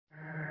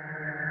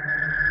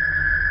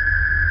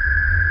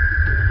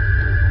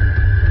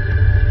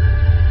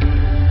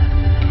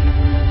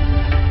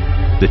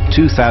The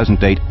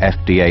 2008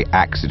 FDA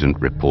accident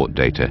report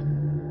data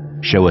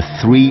show a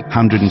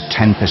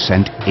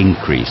 310%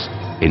 increase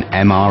in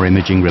MR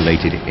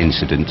imaging-related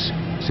incidents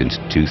since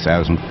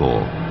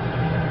 2004.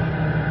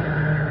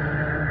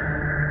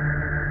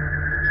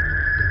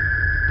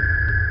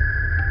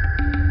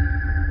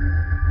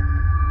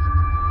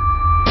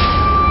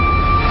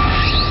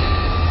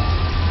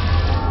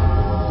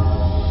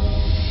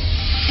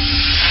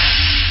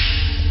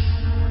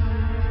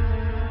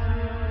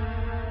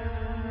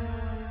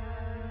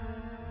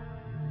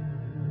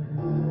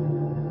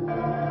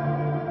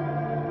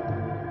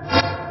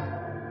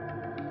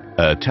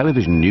 A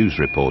television news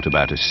report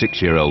about a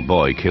 6-year-old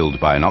boy killed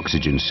by an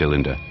oxygen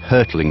cylinder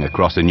hurtling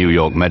across a New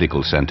York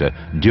medical center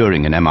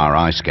during an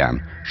MRI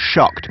scan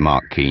shocked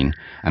Mark Keane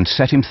and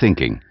set him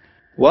thinking.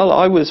 Well,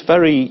 I was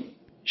very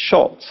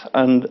shocked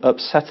and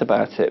upset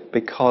about it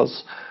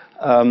because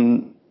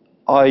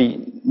I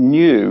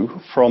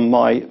knew from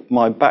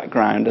my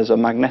background as a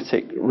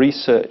magnetic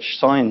research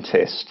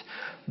scientist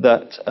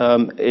that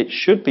it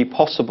should be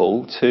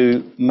possible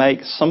to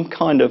make some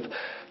kind of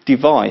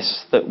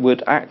device that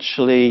would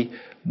actually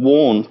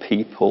warn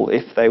people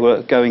if they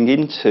were going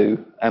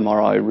into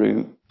MRI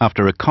room.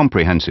 After a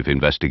comprehensive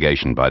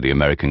investigation by the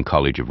American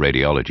College of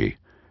Radiology,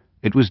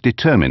 it was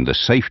determined the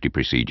safety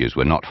procedures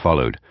were not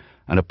followed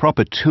and a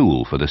proper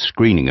tool for the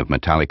screening of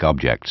metallic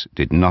objects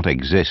did not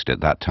exist at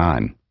that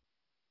time.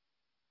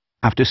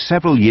 After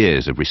several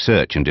years of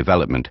research and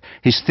development,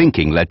 his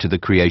thinking led to the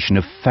creation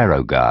of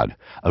Ferroguard,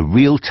 a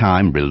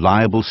real-time,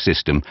 reliable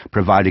system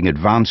providing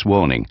advance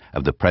warning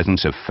of the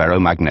presence of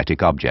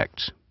ferromagnetic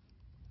objects.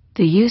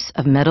 The use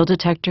of metal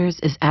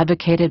detectors is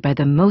advocated by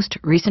the most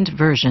recent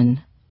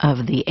version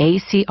of the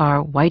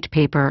ACR White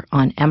Paper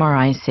on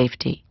MRI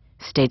Safety,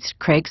 states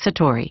Craig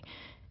Satori,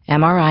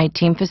 MRI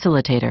Team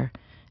Facilitator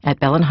at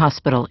Bellin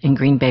Hospital in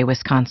Green Bay,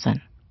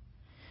 Wisconsin.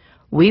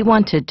 We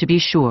wanted to be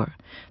sure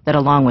that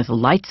along with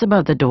lights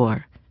above the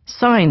door,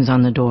 signs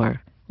on the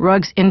door,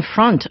 rugs in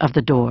front of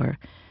the door,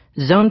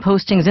 zone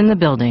postings in the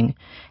building,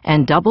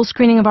 and double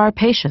screening of our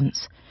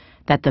patients,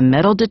 that the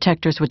metal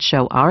detectors would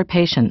show our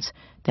patients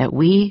that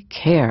we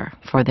care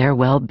for their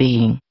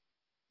well-being.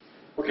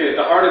 Okay,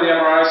 the heart of the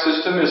MRI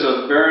system is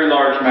a very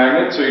large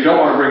magnet, so you don't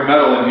want to bring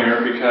metal in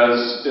here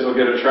because it'll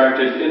get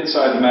attracted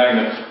inside the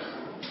magnet.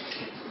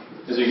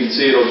 As you can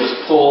see, it'll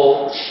just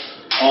pull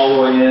all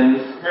the way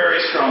in very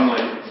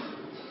strongly.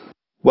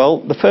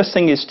 Well, the first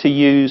thing is to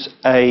use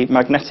a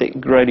magnetic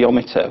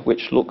gradiometer,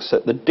 which looks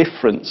at the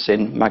difference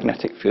in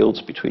magnetic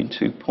fields between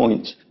 2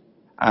 points.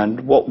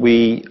 And what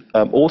we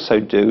also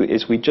do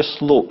is we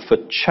just look for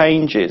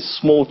changes,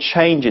 small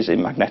changes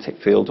in magnetic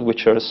field,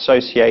 which are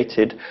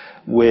associated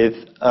with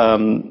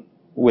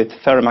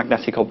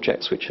ferromagnetic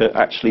objects, which are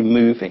actually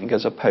moving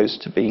as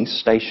opposed to being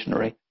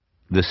stationary.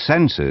 The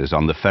sensors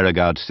on the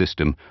Ferroguard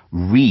system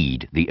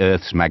read the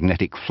Earth's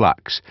magnetic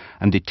flux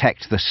and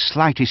detect the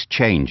slightest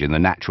change in the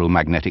natural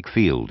magnetic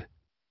field.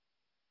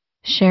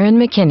 Sharon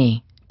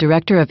McKinney,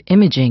 Director of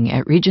Imaging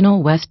at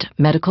Regional West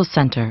Medical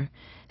Center,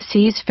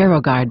 sees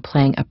Ferroguard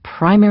playing a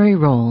primary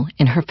role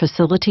in her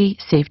facility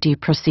safety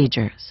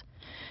procedures.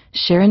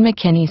 Sharon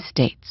McKinney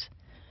states,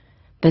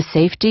 "The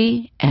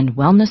safety and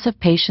wellness of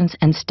patients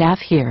and staff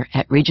here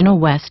at Regional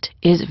West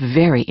is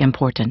very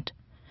important.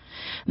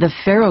 The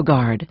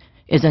Ferroguard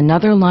is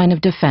another line of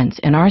defense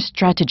in our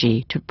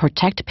strategy to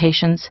protect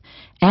patients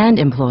and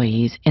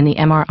employees in the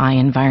MRI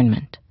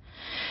environment.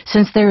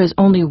 Since there is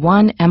only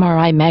one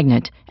MRI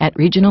magnet at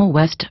Regional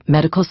West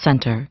Medical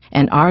Center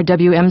and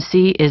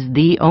RWMC is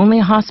the only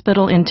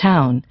hospital in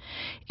town,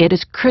 it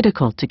is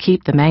critical to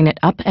keep the magnet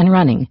up and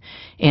running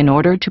in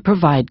order to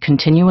provide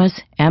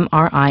continuous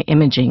MRI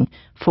imaging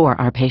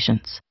for our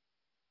patients."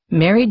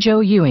 Mary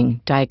Jo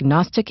Ewing,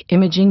 Diagnostic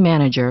Imaging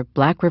Manager,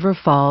 Black River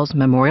Falls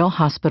Memorial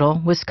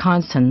Hospital,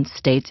 Wisconsin,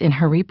 states in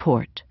her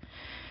report,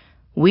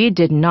 "We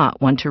did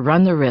not want to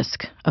run the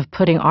risk of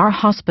putting our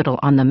hospital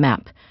on the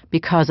map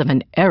because of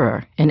an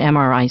error in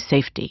MRI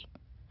safety."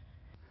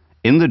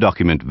 In the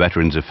document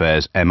Veterans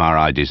Affairs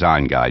MRI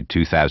Design Guide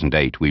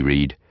 2008, we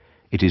read,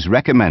 "It is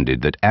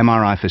recommended that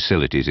MRI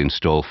facilities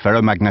install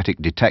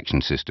ferromagnetic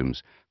detection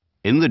systems."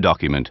 In the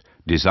document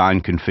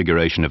Design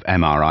Configuration of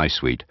MRI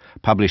Suite,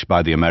 published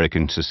by the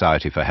American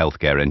Society for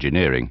Healthcare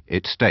Engineering,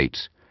 it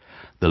states,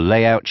 "The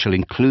layout shall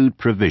include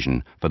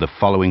provision for the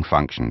following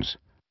functions: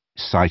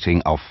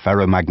 siting of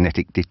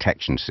ferromagnetic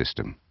detection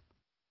system."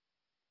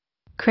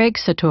 Craig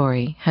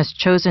Satori has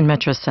chosen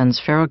Metrosen's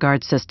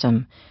Ferroguard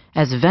system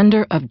as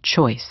vendor of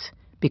choice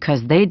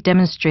because they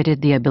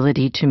demonstrated the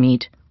ability to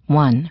meet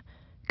 1.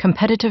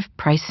 Competitive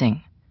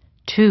pricing,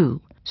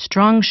 2.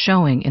 Strong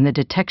showing in the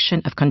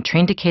detection of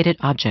contraindicated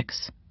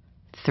objects,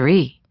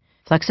 3.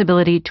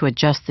 Flexibility to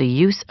adjust the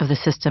use of the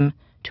system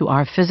to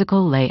our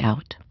physical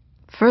layout.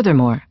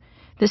 Furthermore,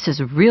 this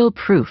is real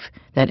proof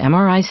that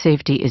MRI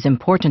safety is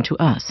important to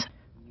us.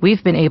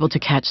 We've been able to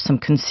catch some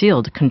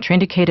concealed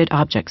contraindicated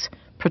objects,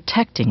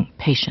 protecting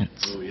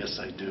patients. Oh, yes,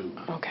 I do.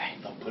 Okay.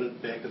 I'll put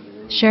it back in the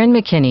room. Sharon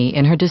McKinney,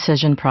 in her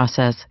decision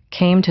process,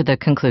 came to the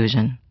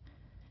conclusion: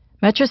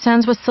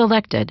 Metrosens was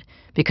selected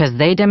because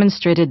they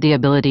demonstrated the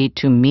ability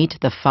to meet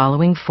the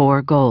following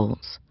 4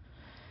 goals.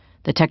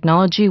 The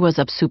technology was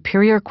of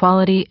superior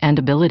quality and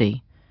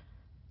ability.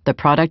 The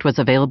product was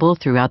available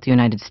throughout the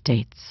United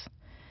States.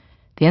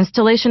 The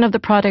installation of the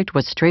product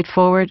was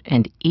straightforward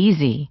and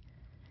easy,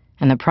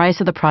 and the price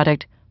of the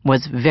product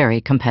was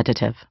very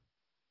competitive.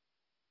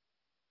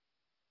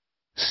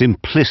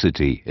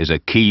 Simplicity is a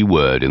key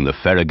word in the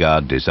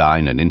Ferroguard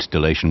design and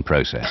installation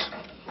process.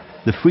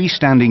 The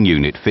freestanding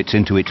unit fits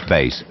into its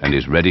base and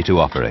is ready to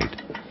operate.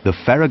 The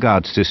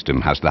Ferroguard system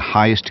has the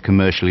highest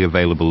commercially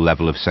available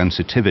level of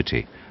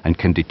sensitivity and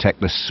can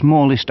detect the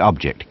smallest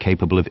object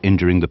capable of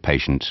injuring the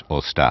patients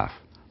or staff.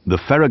 The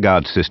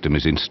Ferroguard system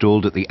is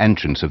installed at the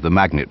entrance of the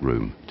magnet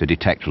room to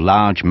detect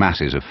large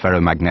masses of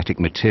ferromagnetic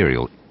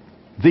material.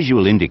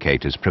 Visual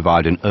indicators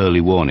provide an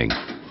early warning,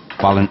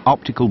 while an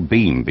optical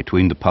beam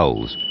between the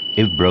poles,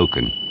 if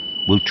broken,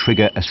 will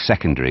trigger a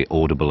secondary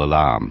audible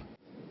alarm.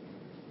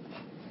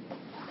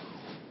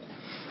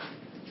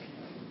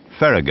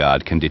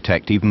 Ferroguard can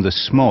detect even the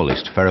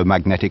smallest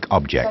ferromagnetic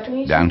object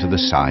down to the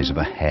size of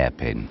a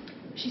hairpin.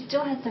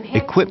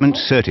 Equipment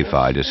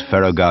certified as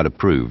Ferroguard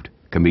approved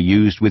can be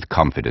used with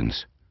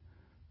confidence.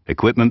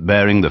 Equipment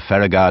bearing the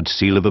Ferroguard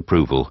seal of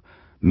approval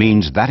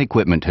means that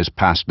equipment has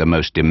passed the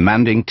most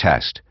demanding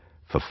test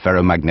for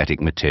ferromagnetic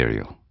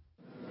material.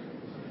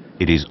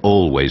 It is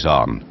always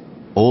on,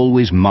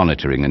 always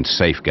monitoring and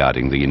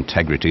safeguarding the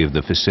integrity of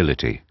the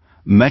facility.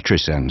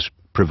 Metrosens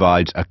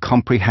provides a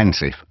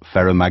comprehensive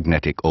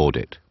ferromagnetic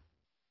audit.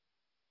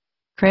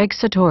 Craig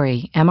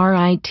Satori,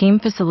 MRI team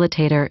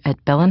facilitator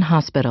at Bellin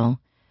Hospital,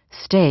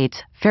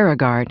 states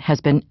Ferroguard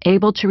has been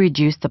able to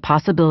reduce the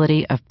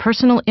possibility of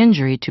personal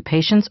injury to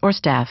patients or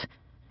staff,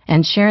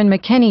 and Sharon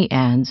McKinney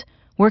adds,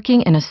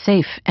 working in a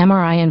safe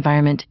MRI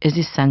environment is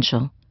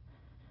essential.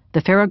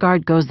 The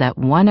Ferroguard goes that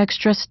one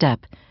extra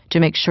step to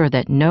make sure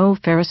that no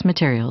ferrous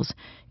materials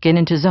get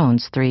into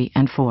zones 3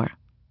 and 4.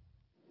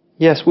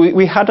 Yes,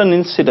 we had an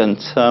incident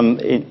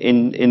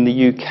in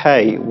the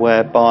UK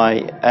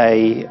whereby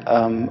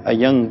a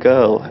young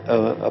girl,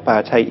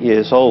 about 8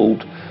 years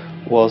old,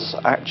 was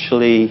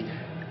actually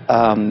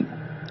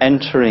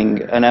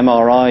entering an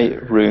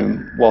MRI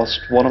room whilst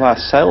one of our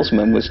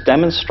salesmen was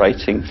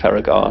demonstrating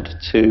Ferroguard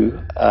to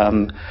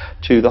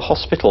the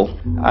hospital.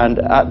 And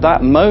at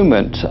that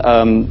moment,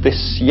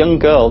 this young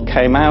girl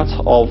came out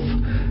of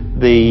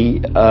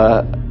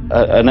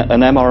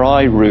an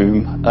MRI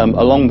room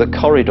along the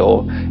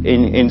corridor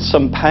in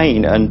some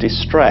pain and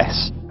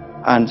distress.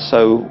 And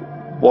so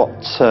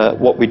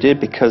what we did,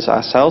 because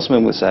our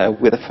salesman was there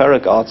with a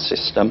Ferroguard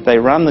system, they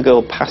ran the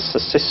girl past the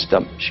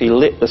system. She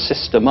lit the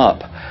system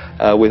up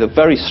with a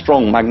very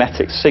strong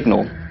magnetic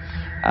signal,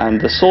 and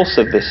the source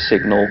of this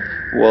signal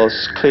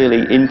was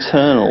clearly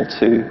internal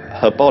to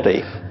her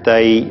body.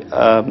 They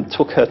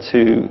took her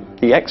to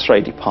the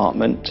X-ray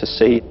department to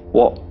see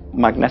what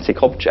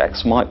magnetic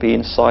objects might be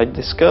inside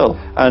this girl,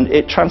 and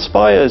it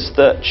transpires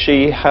that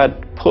she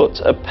had put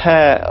a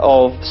pair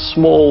of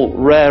small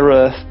rare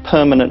earth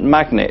permanent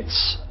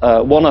magnets,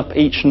 one up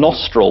each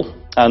nostril,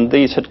 and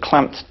these had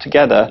clamped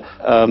together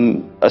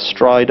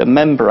astride a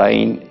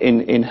membrane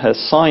in her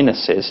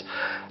sinuses.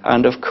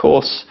 And of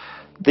course,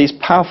 these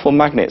powerful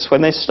magnets,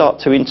 when they start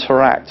to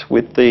interact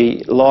with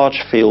the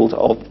large field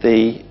of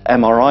the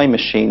MRI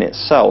machine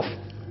itself,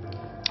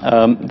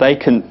 it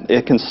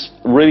can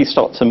really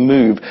start to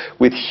move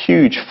with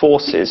huge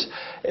forces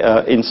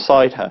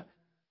inside her.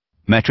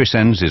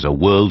 Metrosens is a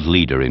world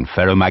leader in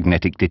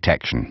ferromagnetic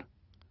detection.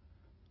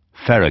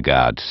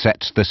 Ferroguard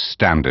sets the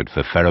standard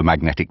for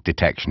ferromagnetic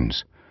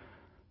detections.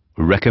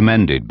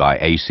 Recommended by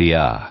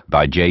ACR,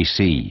 by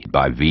JC,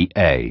 by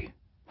VA.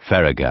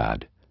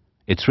 Ferroguard.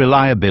 Its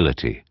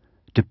reliability,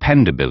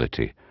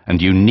 dependability, and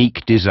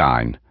unique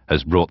design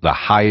has brought the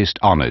highest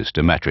honours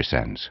to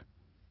Metrosens.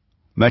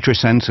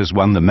 Metrosens has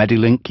won the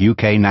Medilink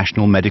UK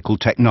National Medical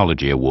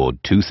Technology Award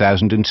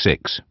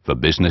 2006 for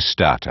Business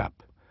Startup.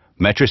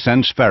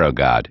 Metrosens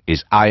Ferroguard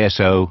is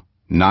ISO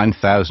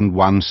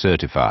 9001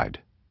 certified.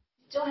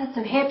 Still has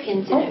some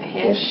hairpins in her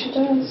hair. Yes, she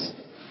does.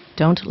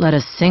 Don't let a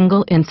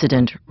single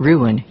incident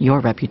ruin your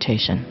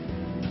reputation.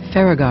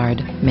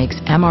 Ferroguard makes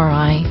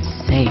MRI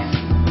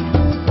safe.